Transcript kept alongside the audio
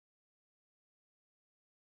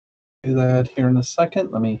Do that here in a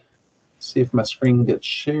second. Let me see if my screen gets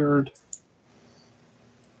shared.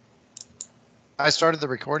 I started the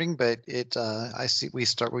recording, but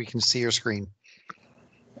we can see your screen.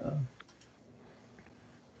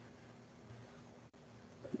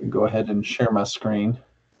 Go ahead and share my screen.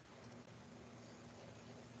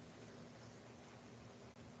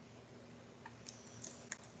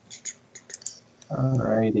 All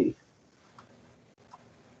righty.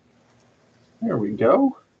 There we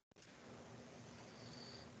go.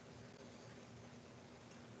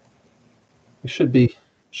 We should be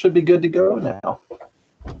good to go now.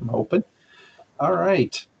 I'm hoping. All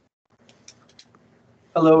right.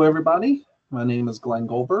 Hello, everybody. My name is Glenn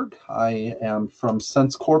Goldberg. I am from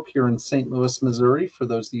Sense Corp here in St. Louis, Missouri, for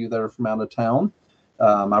those of you that are from out of town.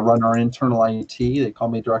 I run our internal IT. They call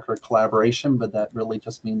me Director of Collaboration, but that really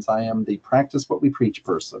just means I am the practice what we preach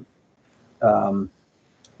person.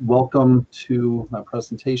 Welcome to my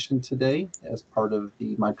presentation today as part of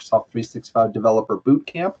the Microsoft 365 Developer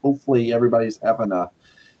Bootcamp. Hopefully everybody's having a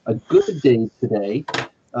good day today.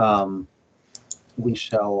 We'll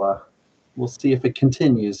see if it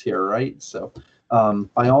continues here, right? So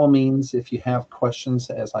by all means, if you have questions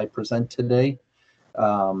as I present today,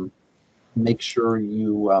 make sure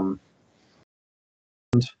you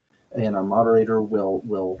and our moderator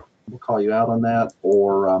will call you out on that,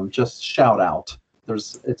 or just shout out.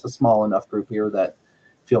 It's a small enough group here that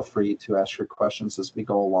feel free to ask your questions as we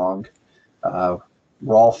go along.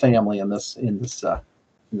 We're all family in this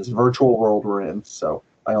virtual world we're in, so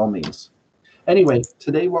by all means. Anyway,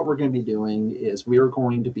 today what we're going to be doing is we are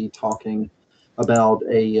going to be talking about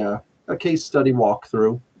a case study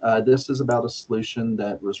walkthrough. This is about a solution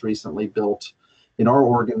that was recently built in our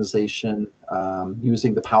organization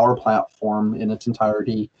using the Power Platform in its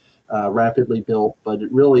entirety, rapidly built, but it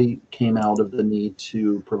really came out of the need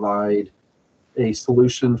to provide a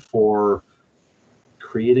solution for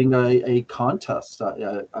creating a contest,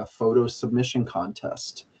 a photo submission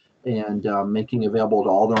contest, and making available to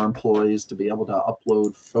all their employees to be able to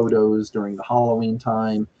upload photos during the Halloween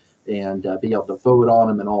time and be able to vote on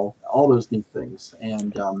them and all those neat things.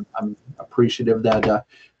 And I'm appreciative that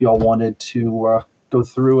y'all wanted to go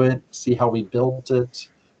through it, see how we built it,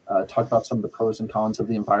 talk about some of the pros and cons of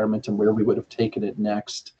the environment and where we would have taken it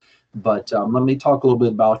next. But let me talk a little bit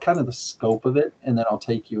about kind of the scope of it, and then I'll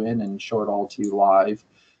take you in and show it all to you live,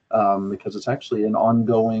 because it's actually an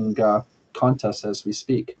ongoing contest as we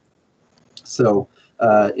speak. So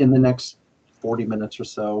in the next 40 minutes or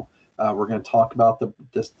so, we're going to talk about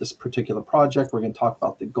this particular project. We're going to talk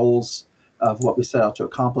about the goals of what we set out to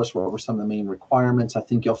accomplish, what were some of the main requirements. I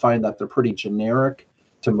think you'll find that they're pretty generic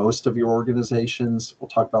to most of your organizations. We'll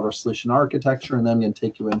talk about our solution architecture, and then I'm going to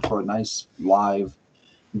take you in for a nice live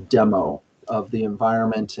demo of the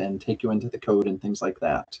environment and take you into the code and things like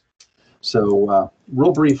that. So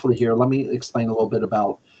real briefly here, let me explain a little bit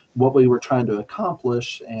about what we were trying to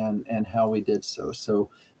accomplish and how we did so. So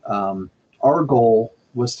our goal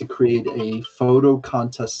was to create a photo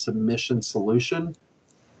contest submission solution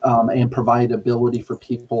and provide ability for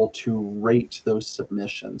people to rate those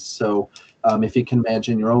submissions. So if you can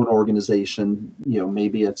imagine your own organization,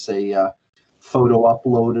 maybe it's a photo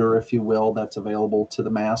uploader, if you will, that's available to the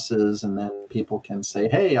masses, and then people can say,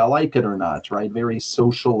 hey, I like it or not, right? Very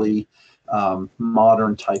socially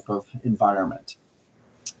modern type of environment.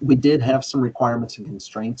 We did have some requirements and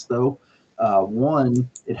constraints, though. One,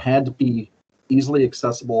 it had to be easily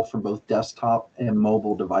accessible from both desktop and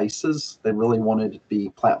mobile devices. They really wanted it to be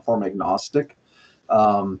platform agnostic.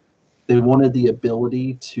 They wanted the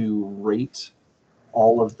ability to rate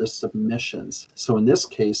all of the submissions. So in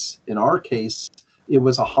our case, it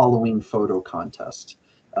was a Halloween photo contest.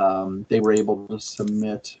 They were able to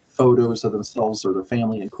submit photos of themselves or their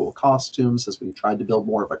family in cool costumes as we tried to build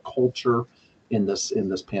more of a culture in this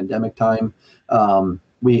pandemic time.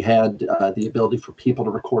 We had the ability for people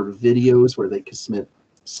to record videos where they could submit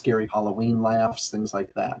scary Halloween laughs, things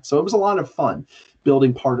like that. So it was a lot of fun.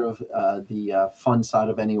 Building part of the fun side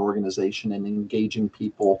of any organization and engaging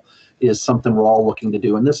people is something we're all looking to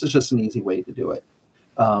do. And this is just an easy way to do it.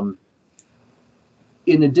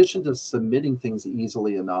 In addition to submitting things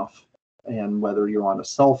easily enough, and whether you're on a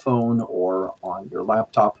cell phone or on your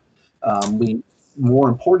laptop, we more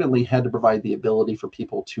importantly had to provide the ability for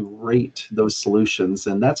people to rate those solutions.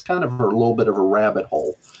 And that's kind of a little bit of a rabbit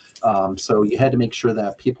hole. So you had to make sure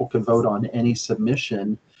that people could vote on any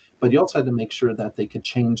submission, but you also had to make sure that they could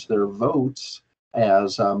change their votes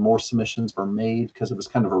as more submissions were made, because it was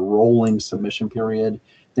kind of a rolling submission period.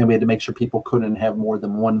 Then we had to make sure people couldn't have more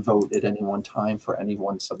than one vote at any one time for any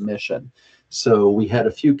one submission. So we had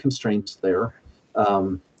a few constraints there.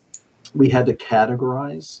 We had to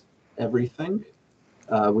categorize everything.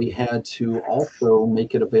 We had to also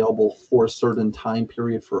make it available for a certain time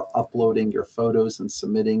period for uploading your photos and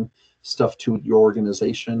submitting stuff to your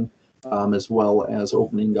organization, as well as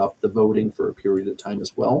opening up the voting for a period of time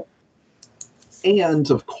as well. And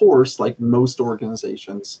of course, like most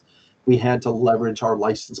organizations, we had to leverage our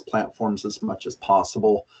licensed platforms as much as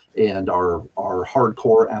possible. And our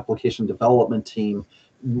hardcore application development team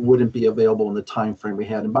wouldn't be available in the time frame we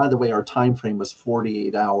had. And by the way, our time frame was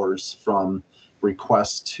 48 hours from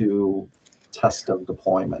request to test of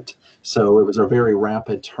deployment. So it was a very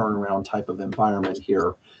rapid turnaround type of environment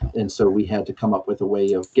here. And so we had to come up with a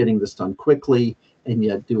way of getting this done quickly and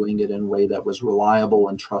yet doing it in a way that was reliable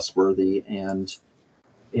and trustworthy and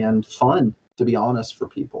fun, to be honest, for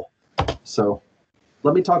people. So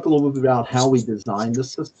let me talk a little bit about how we designed the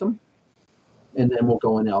system, and then we'll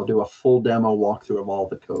go in and I'll do a full demo walkthrough of all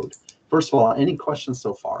the code. First of all, any questions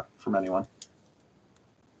so far from anyone?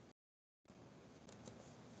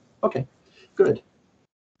 Okay, good.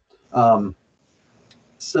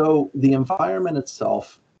 So the environment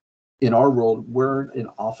itself, in our world, we're an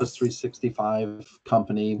Office 365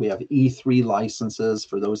 company. We have E3 licenses.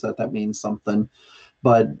 For those that means something.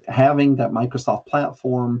 But having that Microsoft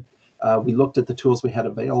platform, we looked at the tools we had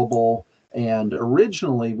available. And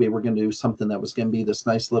originally, we were going to do something that was going to be this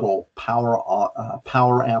nice little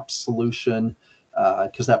Power App solution,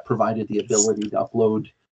 because that provided the ability to upload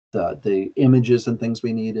the images and things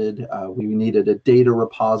we needed. We needed a data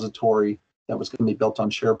repository that was going to be built on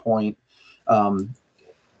SharePoint.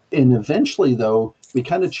 And eventually, though, we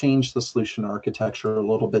kind of changed the solution architecture a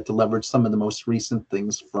little bit to leverage some of the most recent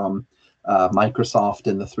things from Microsoft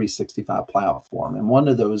and the 365 platform. And one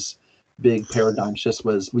of those big paradigm shifts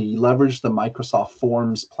was we leveraged the Microsoft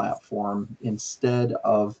Forms platform instead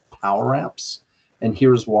of Power Apps. And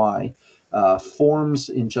here's why. Forms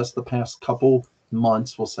in just the past couple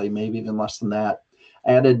months, we'll say maybe even less than that,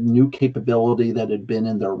 added new capability that had been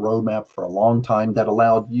in their roadmap for a long time that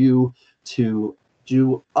allowed you to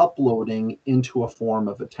do uploading into a form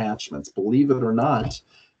of attachments. Believe it or not,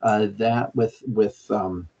 that with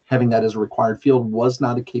having that as a required field was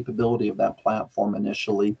not a capability of that platform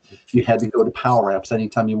initially. You had to go to Power Apps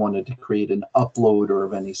anytime you wanted to create an uploader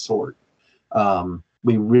of any sort.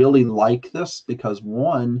 We really like this because,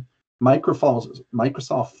 one,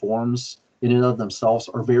 Microsoft Forms in and of themselves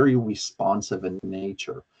are very responsive in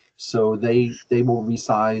nature. So they will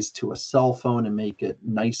resize to a cell phone and make it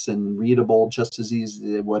nice and readable just as easy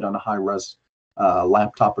as they would on a high-res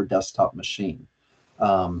laptop or desktop machine.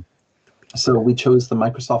 So we chose the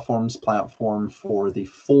Microsoft Forms platform for the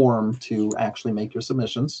form to actually make your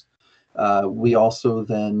submissions. We also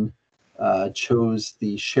then chose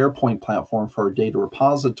the SharePoint platform for our data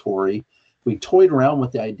repository. We toyed around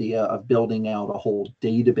with the idea of building out a whole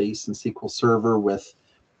database in SQL Server with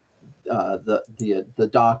the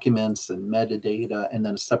documents and metadata, and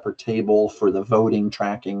then a separate table for the voting,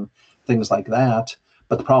 tracking, things like that.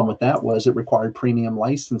 But the problem with that was it required premium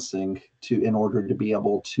licensing in order to be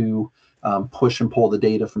able to push and pull the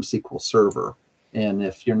data from SQL Server. And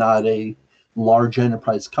if you're not a large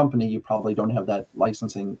enterprise company, you probably don't have that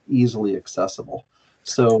licensing easily accessible.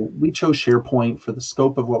 So we chose SharePoint for the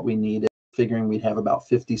scope of what we needed, figuring we'd have about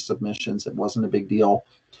 50 submissions. It wasn't a big deal.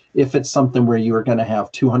 If it's something where you are going to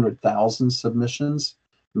have 200,000 submissions,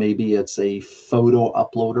 maybe it's a photo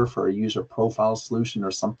uploader for a user profile solution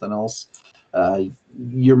or something else,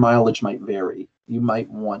 your mileage might vary. You might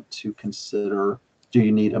want to consider, do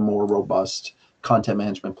you need a more robust content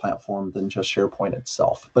management platform than just SharePoint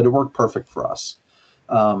itself? But it worked perfect for us.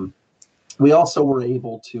 We also were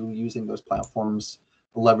able to, using those platforms,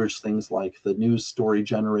 leverage things like the news story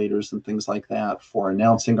generators and things like that for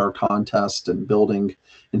announcing our contest and building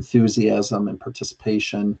enthusiasm and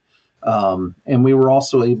participation. And we were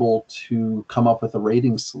also able to come up with a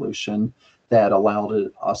rating solution that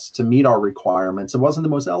allowed us to meet our requirements. It wasn't the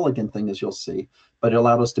most elegant thing, as you'll see, but it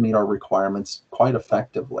allowed us to meet our requirements quite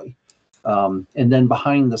effectively. And then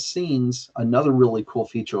behind the scenes, another really cool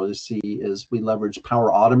feature to see is we leverage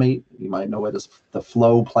Power Automate. You might know it as the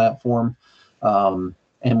Flow platform.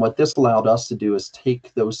 And what this allowed us to do is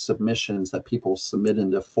take those submissions that people submit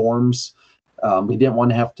into forms. We didn't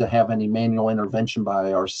want to have any manual intervention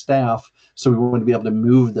by our staff, so we wanted to be able to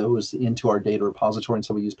move those into our data repository, and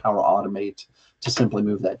so we use Power Automate to simply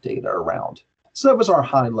move that data around. So that was our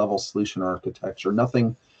high-level solution architecture.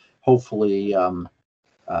 Nothing, hopefully,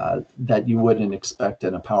 that you wouldn't expect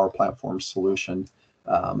in a Power Platform solution.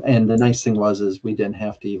 And the nice thing is we didn't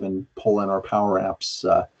have to even pull in our Power Apps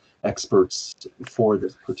experts for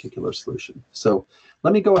this particular solution. So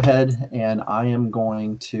let me go ahead and I am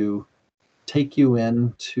going to take you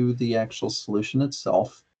into the actual solution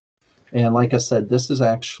itself. And like I said, this is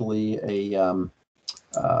actually a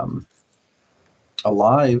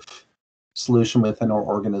live solution within our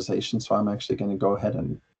organization. So I'm actually going to go ahead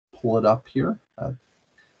and pull it up here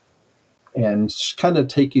and kind of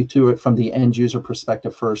take you through it from the end user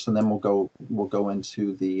perspective first, and then we'll go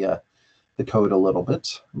into the code a little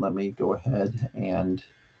bit. Let me go ahead and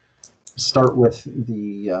start with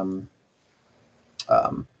the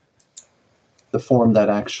form that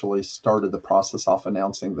actually started the process off,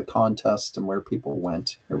 announcing the contest and where people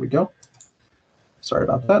went. Here we go. Sorry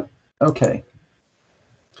about that. Okay.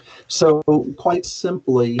 So quite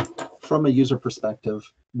simply, from a user perspective,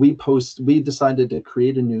 we decided to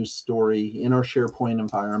create a news story in our SharePoint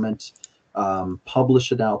environment,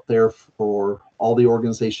 publish it out there for all the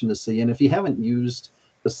organization to see. And if you haven't used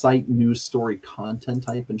the site news story content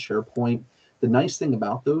type in SharePoint, the nice thing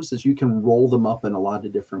about those is you can roll them up in a lot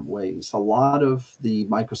of different ways. A lot of the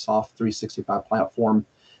Microsoft 365 platform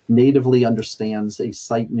natively understands a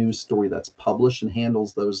site news story that's published and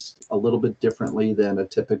handles those a little bit differently than a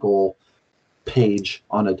typical page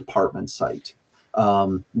on a department site.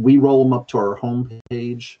 We roll them up to our home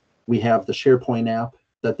page. We have the SharePoint app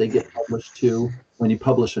that they get published to. When you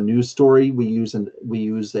publish a news story, we use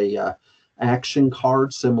a action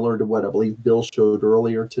card similar to what I believe Bill showed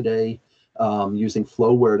earlier today, using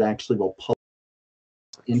Flow, where it actually will publish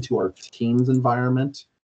into our Teams environment.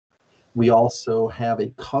 We also have a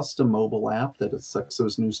custom mobile app that it sucks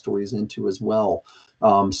those news stories into as well.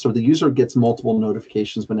 So the user gets multiple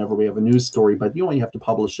notifications whenever we have a news story, but you only have to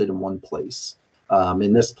publish it in one place.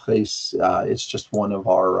 In this place, it's just one of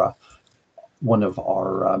our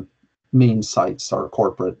main sites, our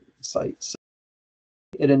corporate sites.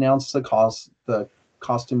 It announced the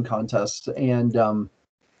costume contest, and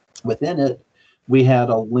within it, we had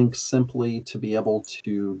a link simply to be able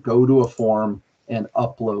to go to a form and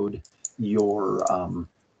upload your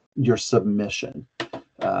submission.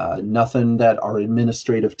 Nothing that our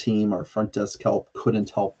administrative team or front desk help couldn't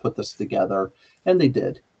help put this together, and they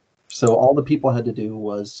did. So all the people had to do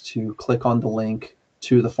was to click on the link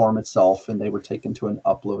to the form itself, and they were taken to an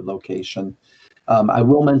upload location. I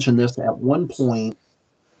will mention this, at one point,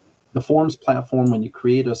 the forms platform, when you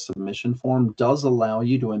create a submission form, does allow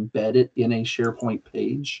you to embed it in a SharePoint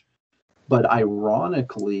page. But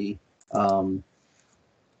ironically,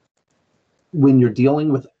 when you're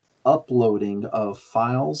dealing with uploading of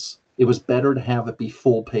files, it was better to have it be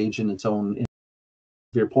full page in its own. If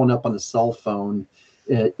you're pulling up on a cell phone,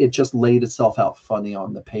 it just laid itself out funny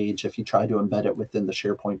on the page if you try to embed it within the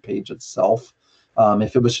SharePoint page itself.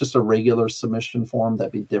 If it was just a regular submission form,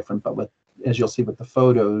 that'd be different. But as you'll see with the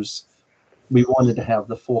photos, we wanted to have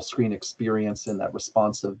the full screen experience in that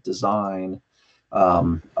responsive design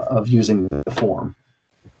of using the form.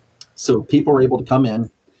 So people are able to come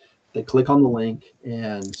in, they click on the link,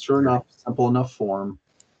 and sure enough, simple enough form.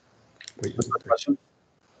 What's the question?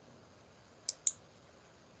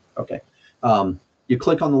 Okay. You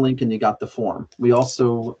click on the link and you got the form. We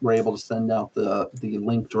also were able to send out the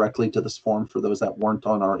link directly to this form for those that weren't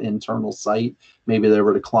on our internal site. Maybe they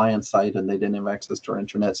were at a client site and they didn't have access to our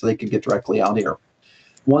internet, so they could get directly out here.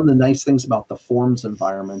 One of the nice things about the forms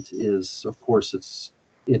environment is, of course, its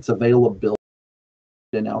availability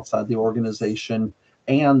and outside the organization,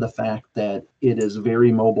 and the fact that it is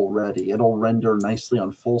very mobile ready. It'll render nicely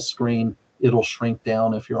on full screen. It'll shrink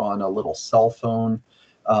down if you're on a little cell phone.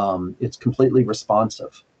 It's completely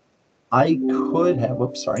responsive. I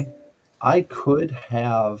could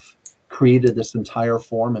have created this entire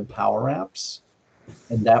form in Power Apps,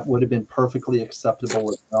 and that would have been perfectly acceptable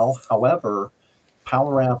as well. However,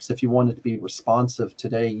 Power Apps, if you want it to be responsive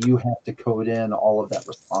today, you have to code in all of that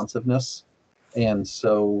responsiveness. And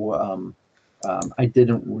so I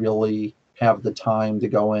didn't really have the time to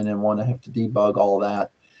go in and want to have to debug all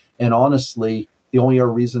that. And honestly, the only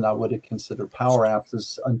other reason I would have considered Power Apps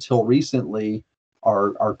is until recently,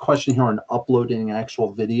 our question here on uploading an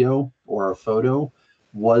actual video or a photo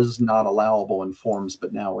was not allowable in Forms,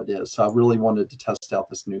 but now it is. So I really wanted to test out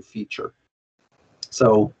this new feature.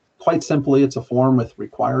 So quite simply, it's a form with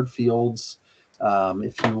required fields.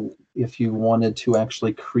 If you wanted to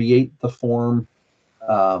actually create the form,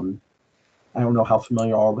 I don't know how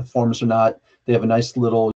familiar you are with forms or not. They have a nice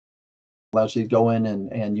little, allows you to go in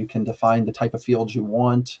and you can define the type of fields you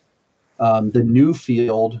want. The new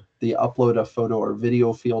field, the upload a photo or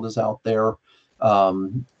video field, is out there.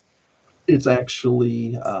 It's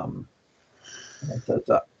actually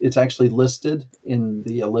listed in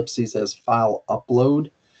the ellipses as file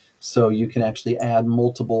upload, so you can actually add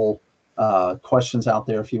multiple questions out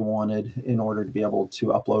there if you wanted, in order to be able to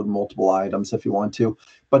upload multiple items if you want to.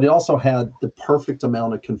 But it also had the perfect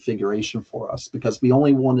amount of configuration for us, because we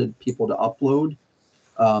only wanted people to upload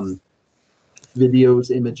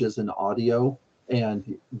videos, images, and audio,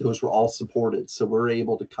 and those were all supported. So we're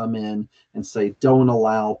able to come in and say, don't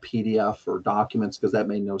allow PDF or documents, because that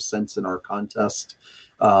made no sense in our contest.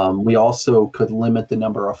 We also could limit the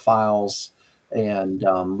number of files, and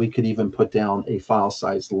we could even put down a file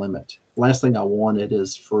size limit. Last thing I wanted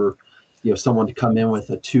is for someone to come in with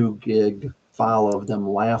a 2 gig file of them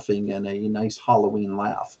laughing and a nice Halloween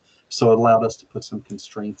laugh. So it allowed us to put some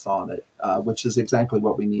constraints on it, which is exactly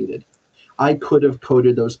what we needed. I could have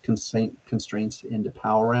coded those constraints into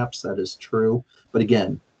Power Apps, that is true. But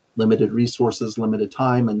again, limited resources, limited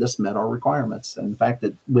time, and this met our requirements. And in fact,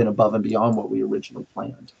 it went above and beyond what we originally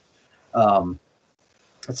planned.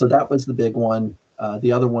 So that was the big one.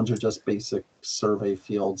 The other ones are just basic survey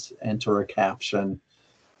fields: enter a caption,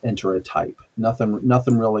 enter a type.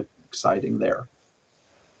 Nothing really exciting there.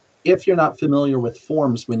 If you're not familiar with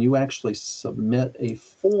forms, when you actually submit a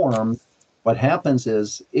form, what happens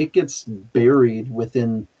is it gets buried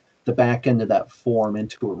within the back end of that form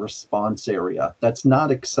into a response area that's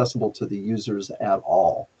not accessible to the users at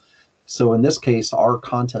all. So in this case, our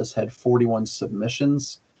contest had 41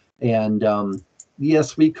 submissions. And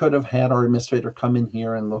yes, we could have had our administrator come in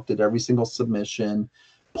here and looked at every single submission,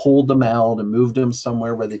 pulled them out and moved them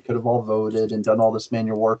somewhere where they could have all voted and done all this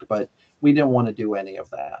manual work, but we didn't want to do any of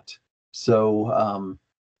that. So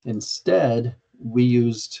instead, we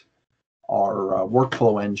used our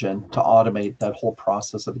workflow engine to automate that whole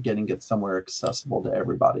process of getting it somewhere accessible to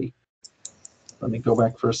everybody. Let me go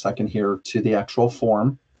back for a second here to the actual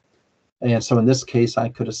form. And so in this case, I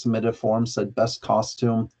could have submitted a form, said best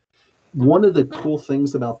costume. One of the cool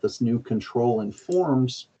things about this new control in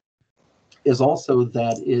forms is also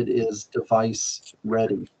that it is device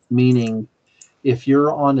ready, meaning if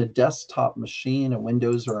you're on a desktop machine, a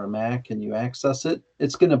Windows or a Mac, and you access it,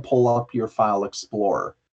 it's going to pull up your File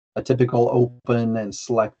Explorer, a typical open and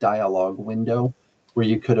select dialog window where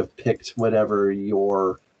you could have picked whatever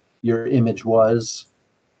your image was,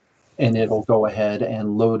 and it'll go ahead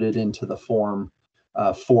and load it into the form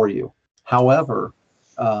for you. However,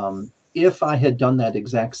 if I had done that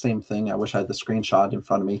exact same thing, I wish I had the screenshot in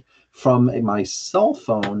front of me, from my cell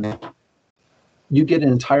phone, you get an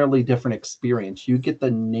entirely different experience. You get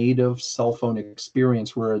the native cell phone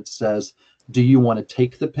experience where it says, do you want to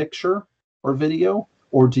take the picture or video,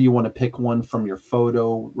 or do you want to pick one from your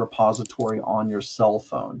photo repository on your cell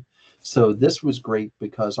phone? So this was great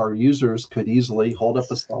because our users could easily hold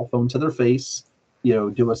up a cell phone to their face,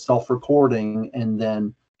 do a self-recording, and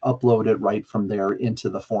then upload it right from there into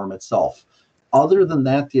the form itself. Other than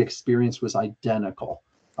that, the experience was identical.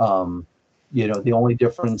 The only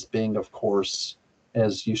difference being, of course,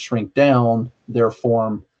 as you shrink down, their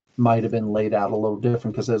form might have been laid out a little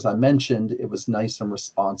different because, as I mentioned, it was nice and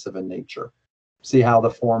responsive in nature. See how the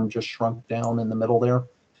form just shrunk down in the middle there?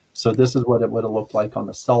 So this is what it would have looked like on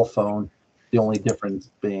the cell phone. The only difference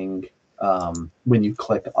being when you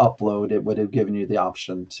click upload, it would have given you the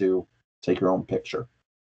option to take your own picture.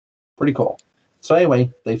 Pretty cool. So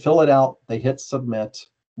anyway, they fill it out, they hit submit.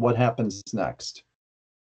 What happens next?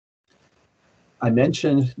 I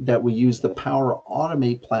mentioned that we use the Power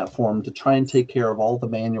Automate platform to try and take care of all the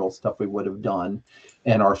manual stuff we would have done.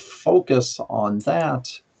 And our focus on that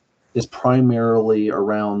is primarily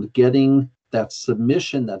around getting that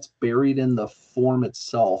submission that's buried in the form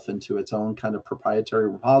itself into its own kind of proprietary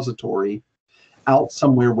repository out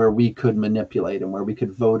somewhere where we could manipulate them, where we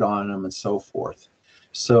could vote on them and so forth.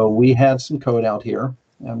 So we had some code out here.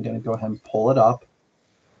 I'm going to go ahead and pull it up.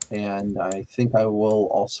 And I think I will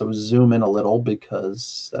also zoom in a little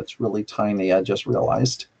because that's really tiny, I just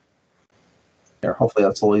realized. Here, hopefully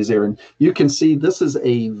that's a little easier. And you can see this is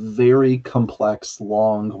a very complex,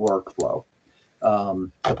 long workflow.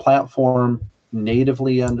 The platform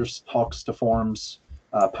natively talks to forms.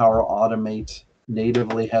 Power Automate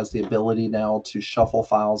natively has the ability now to shuffle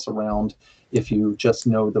files around if you just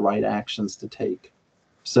know the right actions to take.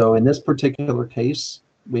 So in this particular case,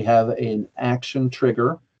 we have an action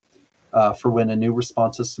trigger for when a new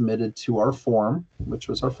response is submitted to our form, which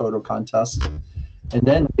was our photo contest. And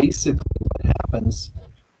then basically what happens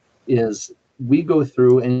is we go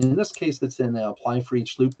through, and in this case, it's in the apply for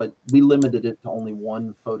each loop, but we limited it to only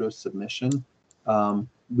one photo submission.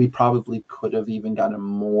 We probably could have even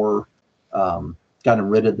gotten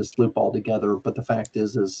rid of this loop altogether. But the fact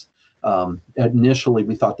is initially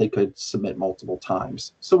we thought they could submit multiple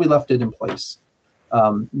times. So we left it in place.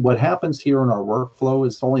 What happens here in our workflow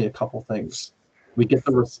is only a couple things. We get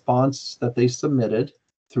the response that they submitted.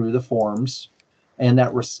 through the forms, and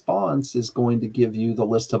that response is going to give you the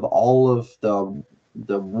list of all of the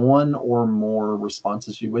one or more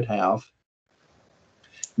responses you would have.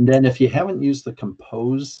 And then if you haven't used the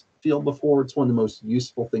compose field before, it's one of the most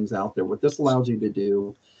useful things out there. What this allows you to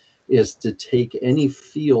do is to take any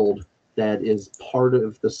field that is part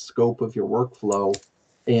of the scope of your workflow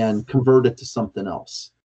and convert it to something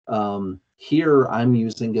else. Here I'm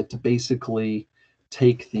using it to basically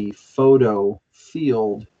take the photo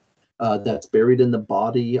field that's buried in the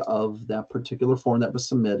body of that particular form that was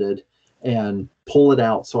submitted and pull it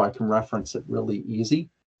out so I can reference it really easy.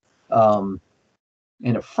 And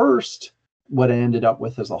at first, what I ended up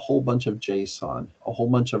with is a whole bunch of JSON, a whole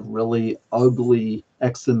bunch of really ugly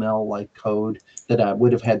XML-like code that I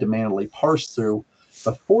would have had to manually parse through.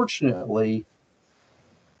 But fortunately,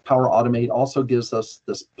 Power Automate also gives us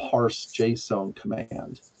this parse JSON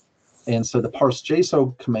command. And so the parse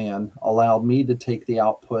JSON command allowed me to take the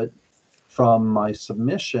output from my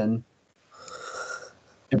submission,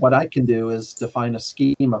 and what I can do is define a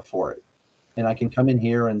schema for it. And I can come in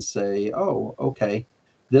here and say, oh, okay,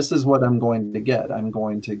 this is what I'm going to get. I'm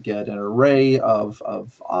going to get an array of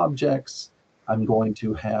objects. I'm going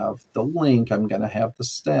to have the link. I'm going to have the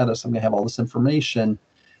status. I'm going to have all this information.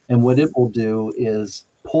 And what it will do is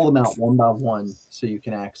pull them out one by one so you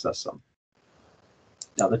can access them.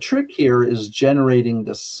 Now, the trick here is generating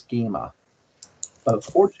the schema. But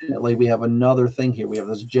fortunately, we have another thing here. We have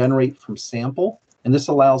this generate from sample, and this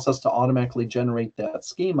allows us to automatically generate that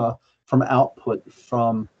schema from output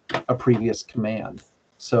from a previous command.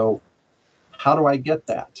 So how do I get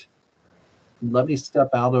that? Let me step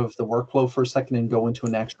out of the workflow for a second and go into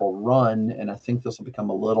an actual run, and I think this will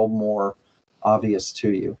become a little more obvious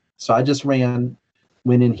to you. So I just went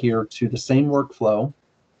in here to the same workflow,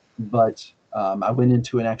 but I went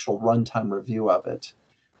into an actual runtime review of it.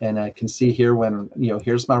 And I can see here when,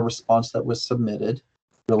 here's my response that was submitted.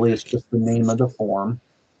 Really, it's just the name of the form.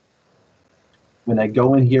 When I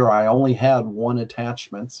go in here, I only had one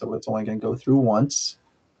attachment, so it's only going to go through once.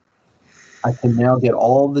 I can now get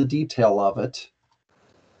all the detail of it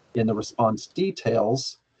in the response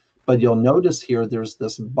details, but you'll notice here there's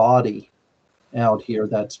this body out here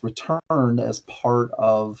that's returned as part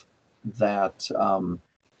of that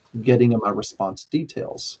getting in my response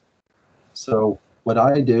details. So what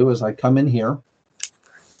I do is I come in here,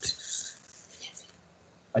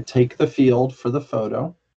 I take the field for the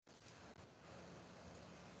photo,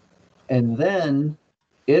 and then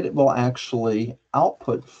it will actually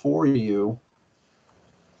output for you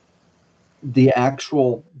the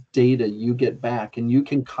actual data you get back, and you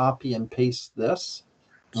can copy and paste this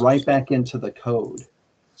right back into the code.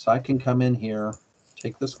 So I can come in here,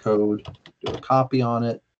 take this code, do a copy on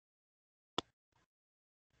it.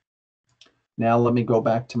 Now let me go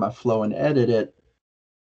back to my flow and edit it.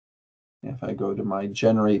 If I go to my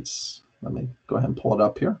generates, let me go ahead and pull it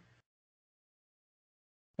up here.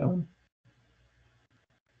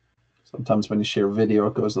 Sometimes when you share video,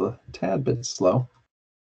 it goes a tad bit slow.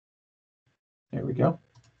 There we go.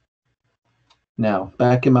 Now,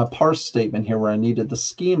 back in my parse statement here where I needed the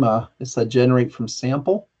schema, it said generate from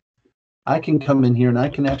sample. I can come in here and I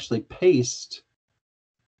can actually paste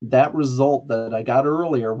that result that I got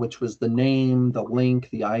earlier, which was the name, the link,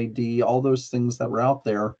 the ID, all those things that were out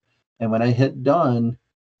there. And when I hit done,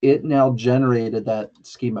 it now generated that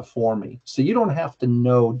schema for me. So you don't have to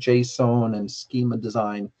know JSON and schema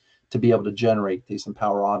design to be able to generate these in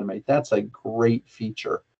Power Automate. That's a great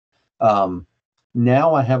feature.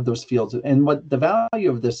 Now I have those fields, and what the value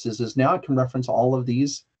of this is now I can reference all of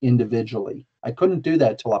these individually. I couldn't do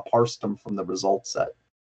that till I parsed them from the result set.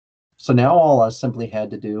 So now all I simply had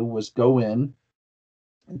to do was go in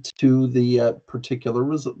to the particular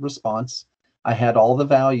response. I had all the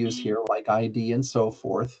values here, like ID and so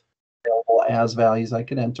forth, available as values I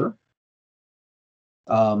could enter.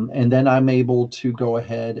 And then I'm able to go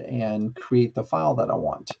ahead and create the file that I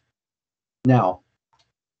want. Now,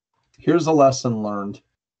 here's a lesson learned.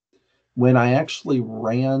 When I actually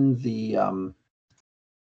ran the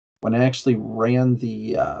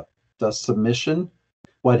submission,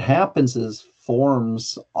 what happens is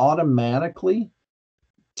Forms automatically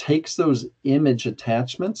takes those image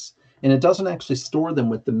attachments, and it doesn't actually store them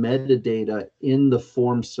with the metadata in the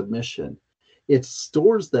form submission. It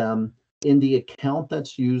stores them in the account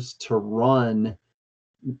that's used to run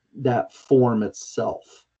that form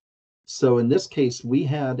itself. So in this case, we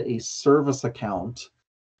had a service account.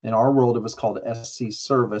 In our world, it was called SC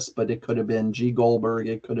Service, but it could have been G Goldberg.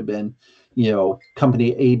 It could have been,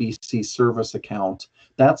 company ABC service account.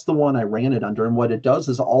 That's the one I ran it under. And what it does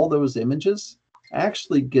is all those images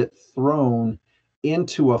actually get thrown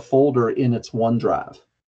into a folder in its OneDrive.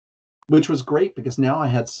 which was great because now I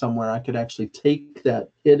had somewhere I could actually take that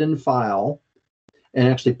hidden file and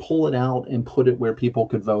actually pull it out and put it where people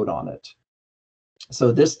could vote on it.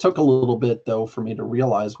 So this took a little bit, though, for me to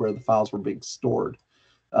realize where the files were being stored.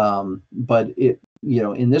 But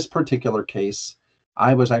in this particular case,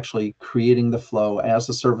 I was actually creating the flow as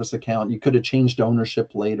a service account. You could have changed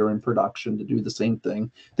ownership later in production to do the same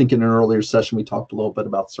thing. I think in an earlier session, we talked a little bit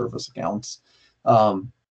about service accounts.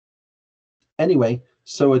 Anyway,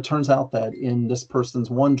 so it turns out that in this person's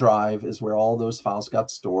OneDrive is where all those files got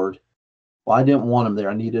stored. Well, I didn't want them there.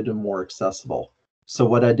 I needed them more accessible. So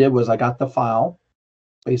what I did was I got the file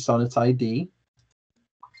based on its ID.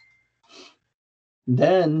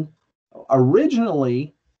 Then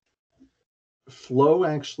originally, Flow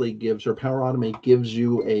actually gives, or Power Automate gives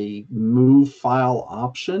you a move file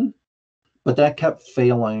option, but that kept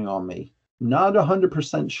failing on me. Not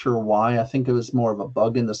 100% sure why. I think it was more of a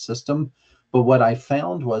bug in the system. But what I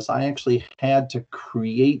found was I actually had to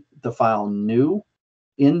create the file new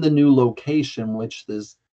in the new location, which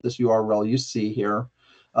is this URL you see here,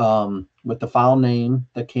 with the file name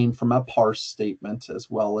that came from a parse statement, as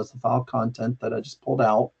well as the file content that I just pulled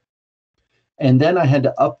out. And then I had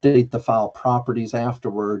to update the file properties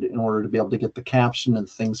afterward in order to be able to get the caption and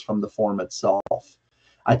things from the form itself.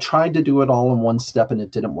 I tried to do it all in one step and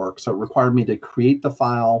it didn't work. So it required me to create the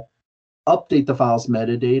file, update the file's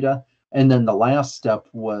metadata, and then the last step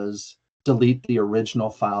was delete the original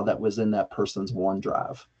file that was in that person's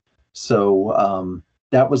OneDrive. So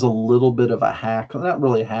that was a little bit of a hack. Not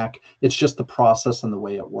really a hack. It's just the process and the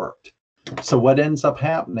way it worked. So what ends up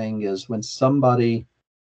happening is when somebody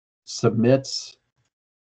submits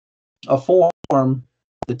a form,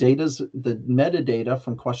 the metadata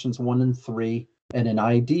from questions 1 and 3 and an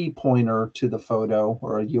ID pointer to the photo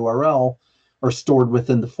or a URL are stored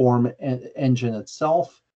within the form engine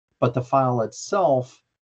itself, but the file itself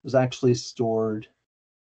is actually stored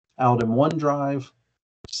out in OneDrive.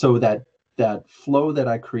 So that flow that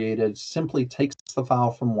I created simply takes the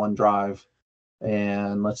file from OneDrive,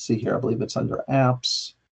 and let's see here, I believe it's under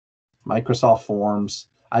apps, Microsoft Forms.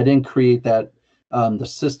 I didn't create that. The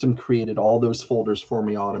system created all those folders for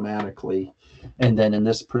me automatically. And then in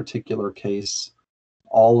this particular case,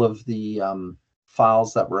 all of the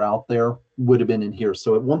files that were out there would have been in here.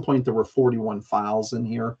 So at one point, there were 41 files in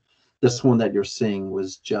here. This one that you're seeing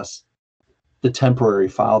was just the temporary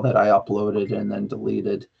file that I uploaded and then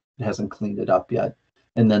deleted. It hasn't cleaned it up yet.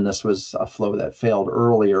 And then this was a flow that failed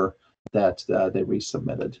earlier that they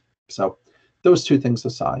resubmitted. So those two things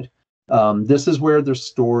aside. This is where they're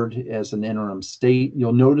stored as an interim state.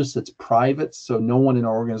 You'll notice it's private, so no one in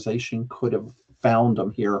our organization could have found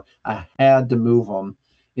them here. I had to move them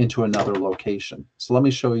into another location. So let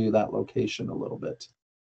me show you that location a little bit.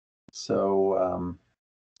 So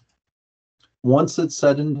once it's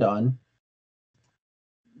said and done,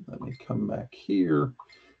 let me come back here.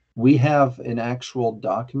 We have an actual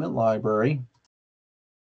document library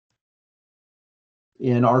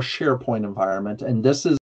in our SharePoint environment, and this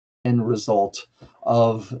is end result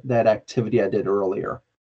of that activity I did earlier.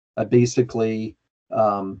 I basically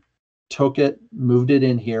took it, moved it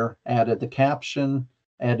in here, added the caption,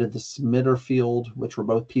 added the submitter field, which were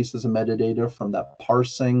both pieces of metadata from that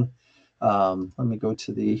parsing. Let me go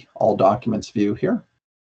to the all documents view here.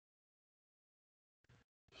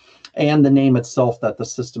 And the name itself that the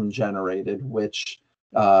system generated, which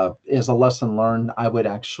is a lesson learned. I would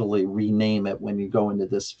actually rename it when you go into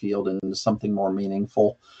this field into something more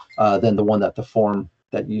meaningful than the one that the form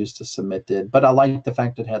that you used to submit did. But I liked the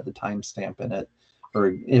fact it had the timestamp in it,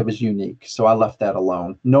 or it was unique. So I left that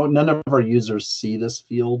alone. None of our users see this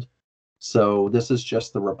field. So this is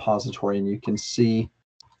just the repository, and you can see,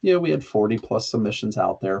 we had 40 plus submissions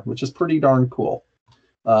out there, which is pretty darn cool.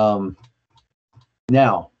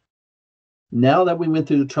 Now that we went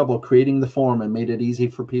through the trouble of creating the form and made it easy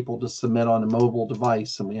for people to submit on a mobile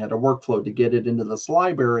device, and we had a workflow to get it into this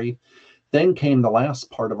library, then came the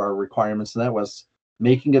last part of our requirements, and that was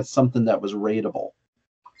making it something that was rateable.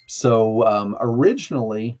 So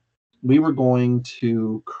originally, we were going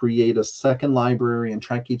to create a second library and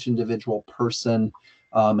track each individual person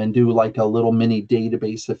and do like a little mini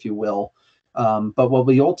database, if you will. But what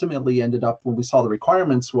we ultimately ended up, when we saw the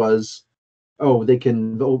requirements, was they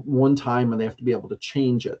can vote one time and they have to be able to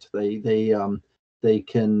change it. They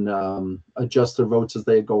can adjust their votes as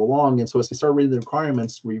they go along. And so as we started reading the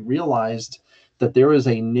requirements, we realized that there is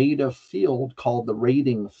a native field called the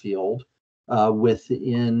rating field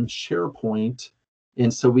within SharePoint.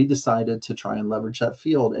 And so we decided to try and leverage that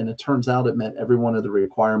field. And it turns out it met every one of the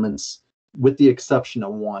requirements with the exception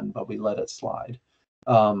of one, but we let it slide.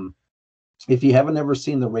 If you haven't ever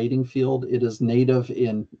seen the rating field, it is native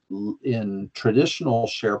in traditional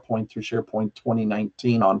SharePoint through SharePoint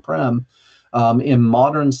 2019 on-prem. In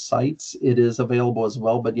modern sites, it is available as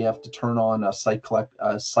well, but you have to turn on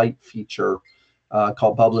a site feature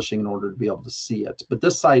called publishing in order to be able to see it. But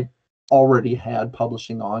this site already had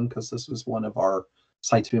publishing on, because this was one of our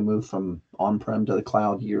sites we moved from on-prem to the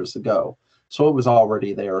cloud years ago. So it was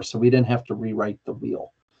already there, so we didn't have to rewrite the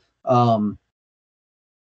wheel.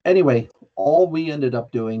 Anyway, all we ended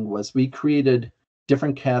up doing was we created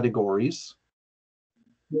different categories.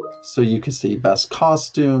 So you can see best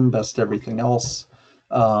costume, best everything else.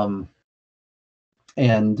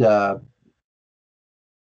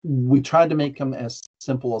 We tried to make them as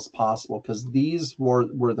simple as possible, because these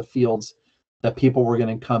were the fields that people were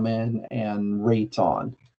going to come in and rate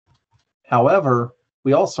on. However,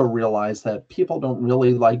 we also realized that people don't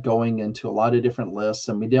really like going into a lot of different lists,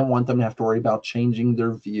 and we didn't want them to have to worry about changing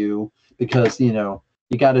their view, because, you know,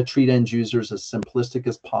 you got to treat end users as simplistic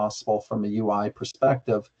as possible from a UI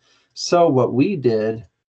perspective. So what we did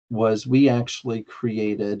was we actually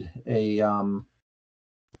created a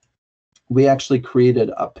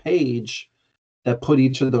page that put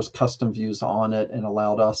each of those custom views on it and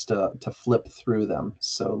allowed us to flip through them.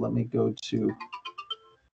 So let me go to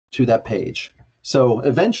that page. So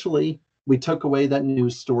eventually we took away that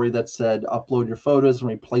news story that said upload your photos and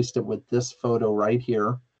replaced it with this photo right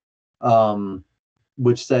here,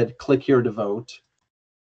 which said click here to vote.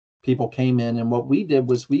 People came in, and what we did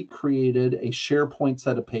was we created a SharePoint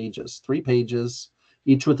set of pages, 3 pages,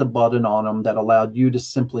 each with a button on them that allowed you to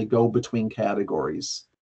simply go between categories.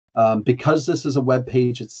 Because this is a web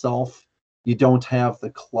page itself, you don't have the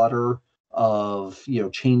clutter of, you know,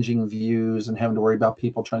 changing views and having to worry about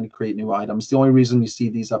people trying to create new items. The only reason you see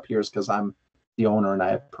these up here is because I'm the owner and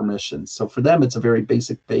I have permissions. So for them, it's a very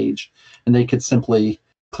basic page, and they could simply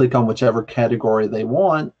click on whichever category they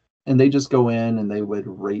want, and they just go in and they would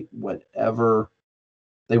rate whatever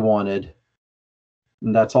they wanted.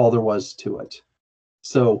 And that's all there was to it.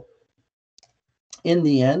 So in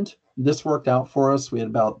the end, this worked out for us. We had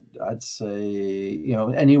about, I'd say, you know,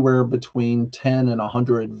 anywhere between 10 and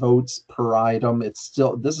 100 votes per item. It's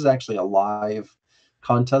still, this is actually a live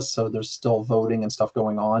contest, so there's still voting and stuff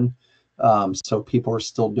going on. So people are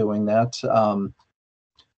still doing that.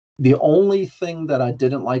 The only thing that I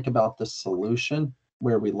didn't like about this solution,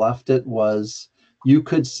 where we left it, was you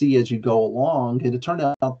could see as you go along, and it turned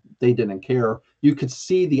out they didn't care. You could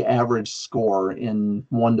see the average score in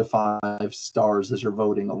 1 to 5 stars as you're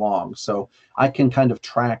voting along. So I can kind of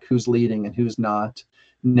track who's leading and who's not.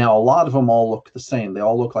 Now, a lot of them all look the same. They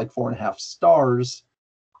all look like 4.5 stars.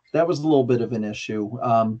 That was a little bit of an issue.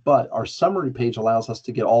 But our summary page allows us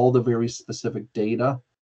to get all the very specific data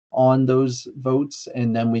on those votes,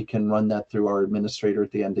 and then we can run that through our administrator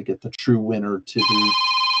at the end to get the true winner to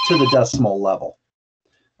the decimal level.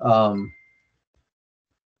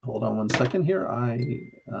 Hold on one second here. I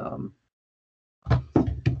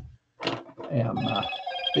am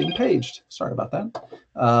being paged. Sorry about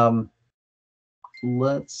that.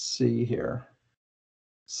 Let's see here.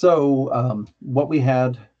 So what we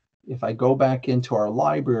had, if I go back into our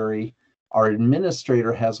library, our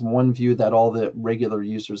administrator has one view that all the regular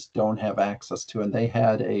users don't have access to, and they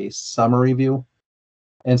had a summary view.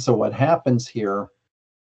 And so what happens here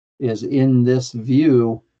is, in this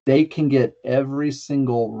view, they can get every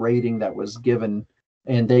single rating that was given,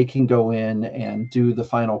 and they can go in and do the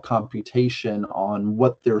final computation on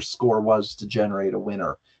what their score was to generate a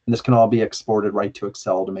winner. And this can all be exported right to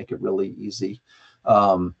Excel to make it really easy.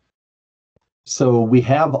 So we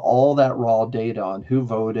have all that raw data on who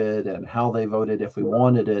voted and how they voted if we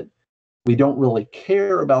wanted it. We don't really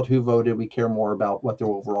care about who voted. We care more about what their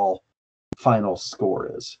overall final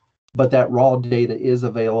score is. But that raw data is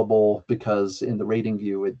available, because in the rating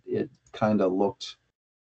view, it kind of looked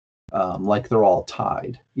like they're all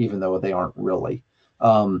tied, even though they aren't really.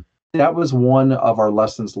 That was one of our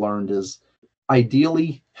lessons learned, is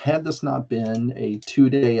ideally, had this not been a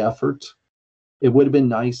 2-day effort, it would have been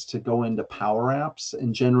nice to go into Power Apps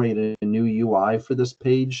and generate a new UI for this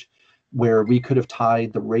page, where we could have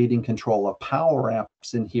tied the rating control of Power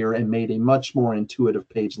Apps in here and made a much more intuitive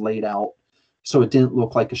page laid out so it didn't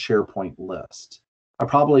look like a SharePoint list. I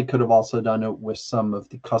probably could have also done it with some of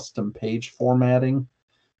the custom page formatting,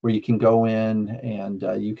 where you can go in and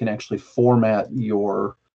you can actually format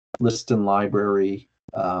your list and library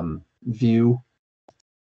view.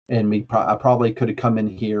 And I probably could have come in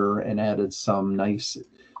here and added some nice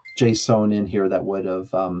JSON in here that would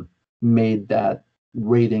have made that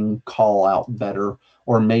rating call out better,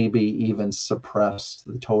 or maybe even suppress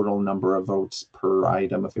the total number of votes per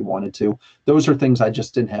item if we wanted to. Those are things I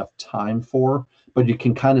just didn't have time for, but you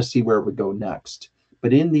can kind of see where it would go next.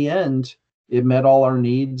 But in the end, it met all our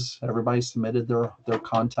needs. Everybody submitted their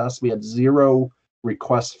contest. We had 0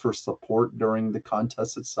 requests for support during the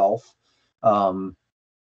contest itself,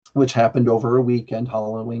 which happened over a weekend,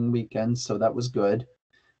 Halloween weekend, so that was good.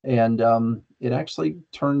 And it actually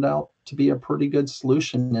turned out to be a pretty good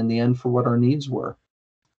solution in the end for what our needs were.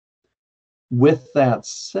 With that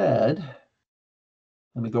said,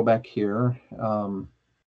 let me go back here.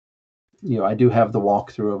 I do have the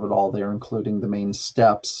walkthrough of it all there, including the main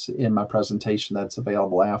steps in my presentation that's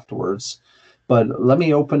available afterwards. But let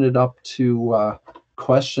me open it up to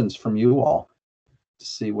questions from you all to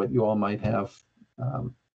see what you all might have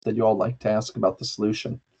that you all like to ask about the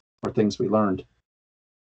solution or things we learned.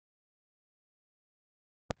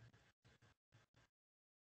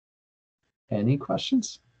 Any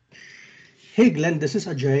questions? Hey, Glenn, this is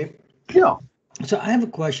Ajay. Yeah. So I have a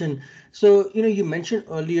question. So, you mentioned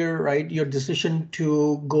earlier, right, your decision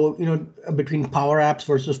to go, between Power Apps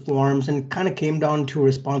versus Forms, and kind of came down to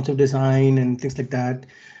responsive design and things like that.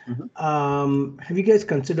 Mm-hmm. Have you guys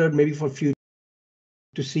considered maybe for future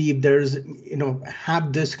to see if there's,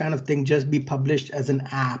 have this kind of thing just be published as an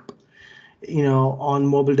app, on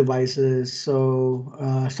mobile devices?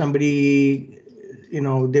 So somebody,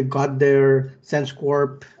 they've got their Sense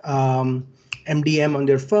Corp MDM on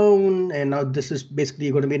their phone, and now this is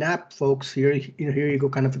basically going to be an app, folks. Here you go,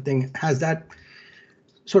 kind of a thing. Has that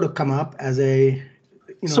sort of come up as a,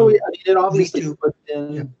 So it obviously put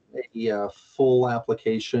in a full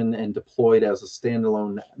application and deployed as a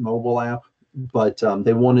standalone mobile app, but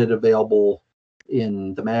they want it available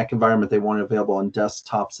in the Mac environment. They want it available on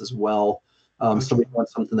desktops as well. So we want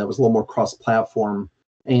something that was a little more cross-platform.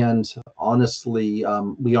 And honestly,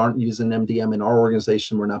 we aren't using MDM in our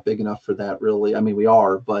organization. We're not big enough for that, really. I mean, we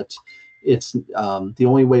are, but it's the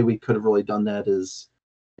only way we could have really done that is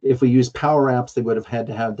if we use Power Apps, they would have had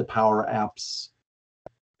to have the Power Apps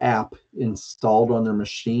app installed on their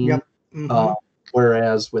machine. Yep. Mm-hmm.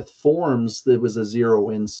 Whereas with Forms, there was a 0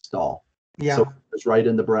 install. Yeah. So it was right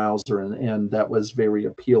in the browser, and that was very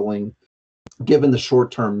appealing. Given the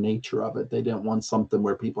short-term nature of it, they didn't want something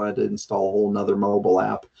where people had to install a whole nother mobile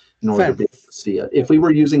app in order to be able to see it. If we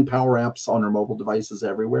were using Power Apps on our mobile devices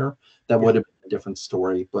everywhere, that would have been a different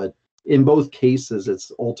story. But in both cases,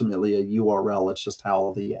 it's ultimately a URL. It's just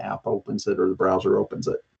how the app opens it or the browser opens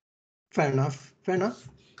it. Fair enough.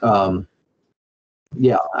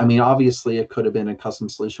 Yeah, I mean, obviously, it could have been a custom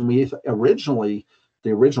solution. The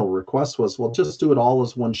original request was, well, just do it all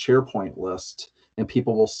as one SharePoint list, and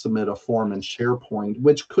people will submit a form in SharePoint,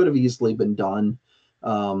 which could have easily been done.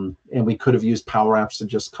 And we could have used Power Apps to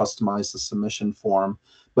just customize the submission form.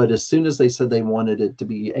 But as soon as they said they wanted it to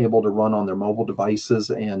be able to run on their mobile devices,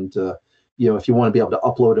 and if you want to be able to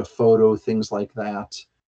upload a photo, things like that,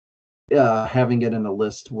 having it in a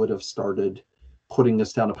list would have started putting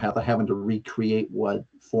us down a path of having to recreate what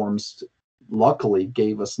Forms luckily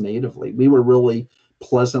gave us natively. We were really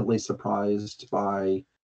pleasantly surprised by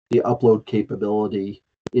the upload capability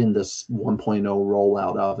in this 1.0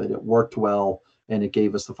 rollout of it. It worked well, and it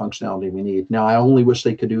gave us the functionality we need. Now, I only wish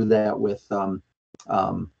they could do that with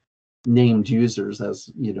named users,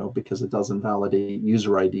 because it doesn't validate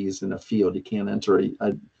user IDs in a field. You can't enter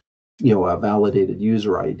a validated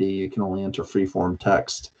user ID. You can only enter free-form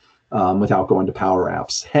text without going to Power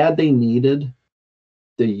Apps. Had they needed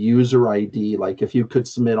the user ID, like if you could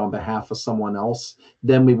submit on behalf of someone else,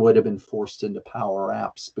 then we would have been forced into Power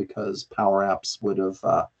Apps, because Power Apps would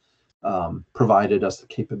have provided us the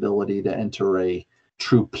capability to enter a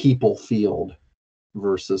true people field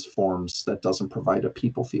versus Forms that doesn't provide a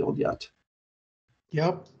people field yet.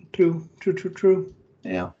 Yep, true.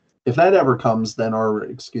 Yeah. If that ever comes, then our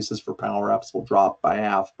excuses for Power Apps will drop by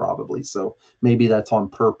half, probably. So maybe that's on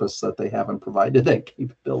purpose that they haven't provided that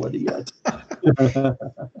capability yet.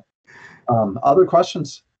 Other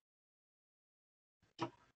questions?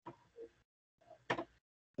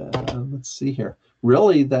 Let's see here.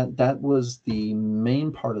 Really, that was the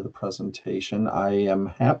main part of the presentation. I am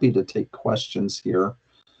happy to take questions here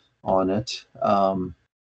on it.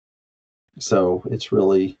 So it's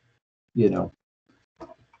really,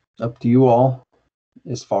 up to you all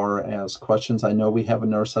as far as questions. I know we have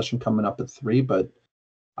another session coming up at 3, but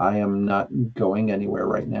I am not going anywhere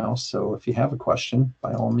right now. So if you have a question,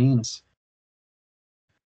 by all means.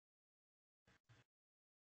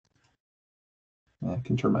 I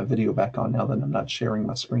can turn my video back on now that I'm not sharing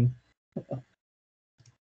my screen.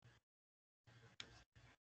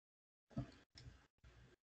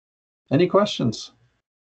 Any questions?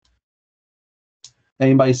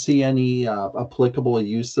 Anybody see any applicable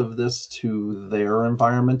use of this to their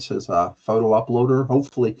environment as a photo uploader?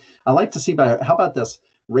 Hopefully, I like to see how about this?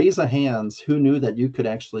 Raise a hands. Who knew that you could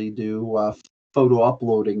actually do photo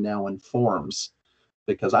uploading now in forms?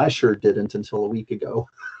 Because I sure didn't until a week ago.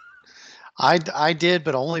 I did,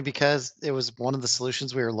 but only because it was one of the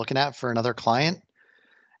solutions we were looking at for another client.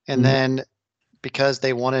 And then because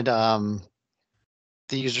they wanted the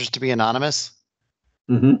users to be anonymous,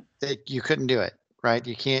 you couldn't do it, right?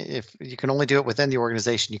 You can't, if you can only do it within the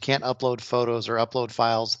organization, you can't upload photos or upload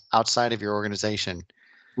files outside of your organization.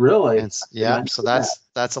 Really? And yeah, so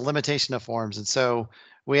that's a limitation of forms. And so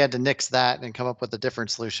we had to nix that and come up with a different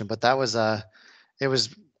solution. But that was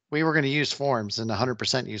we were going to use forms and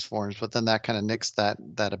 100% use forms, but then that kind of nixed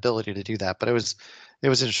that ability to do that. But it was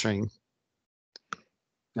interesting.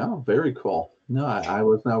 Oh, very cool. No, I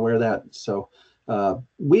was not aware of that. So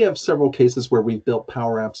we have several cases where we've built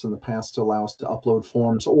Power Apps in the past to allow us to upload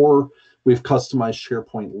forms, or we've customized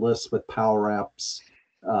SharePoint lists with Power Apps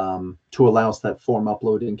to allow us that form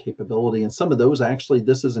uploading capability. And some of those, actually,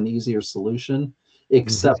 this is an easier solution,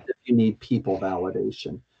 except if you need people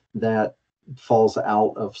validation. That falls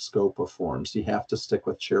out of scope of forms. You have to stick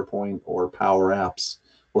with SharePoint or Power Apps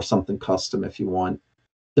or something custom if you want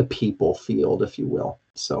the people field, if you will.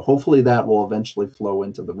 So hopefully that will eventually flow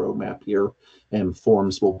into the roadmap here, and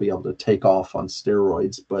forms will be able to take off on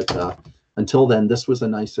steroids. But until then, this was a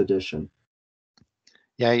nice addition.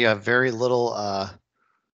 Yeah, you have very little,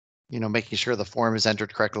 making sure the form is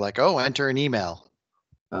entered correctly. Like, oh, enter an email.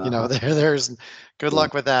 There's good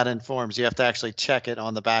luck with that in forms. You have to actually check it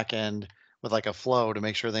on the back end with like a flow to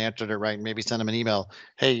make sure they entered it right, and maybe send them an email.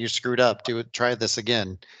 Hey, you screwed up. Try this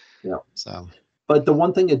again. Yeah. So. But the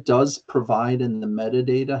one thing it does provide in the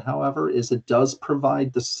metadata, however, is it does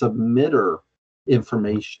provide the submitter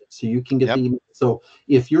information. So you can get the email. So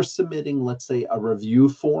if you're submitting, let's say, a review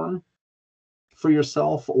form for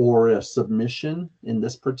yourself, or a submission in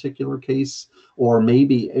this particular case, or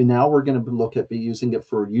maybe now we're going to look at using it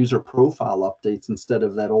for user profile updates instead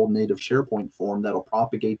of that old native SharePoint form that'll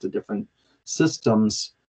propagate to different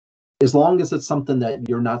systems. As long as it's something that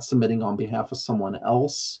you're not submitting on behalf of someone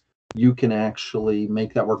else, you can actually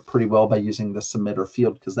make that work pretty well by using the submitter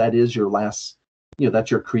field, because that is your last, that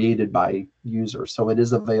you're created by user. So it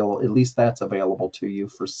is available, at least that's available to you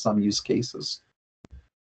for some use cases,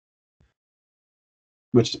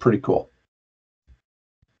 which is pretty cool.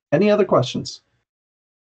 Any other questions?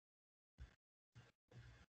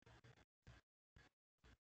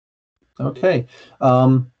 Okay.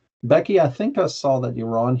 Becky, I think I saw that you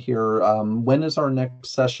were on here. When is our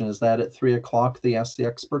next session? Is that at 3 o'clock, the Ask the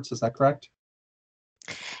Experts? Is that correct?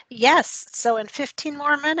 Yes. So in 15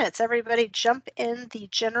 more minutes, everybody jump in the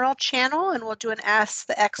general channel and we'll do an Ask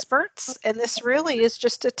the Experts. And this really is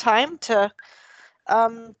just a time to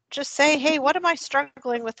just say, hey, what am I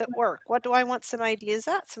struggling with at work? What do I want some ideas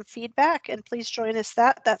at, some feedback? And please join us.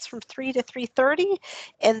 That's from 3 to 3:30.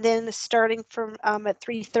 And then starting from at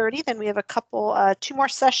 3:30, then we have a couple, 2 more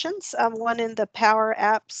sessions, one in the Power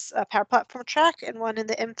Apps, Power Platform track, and one in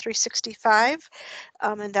the M365.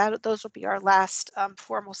 And those will be our last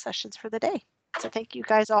formal sessions for the day. So thank you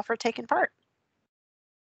guys all for taking part.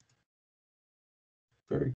 Very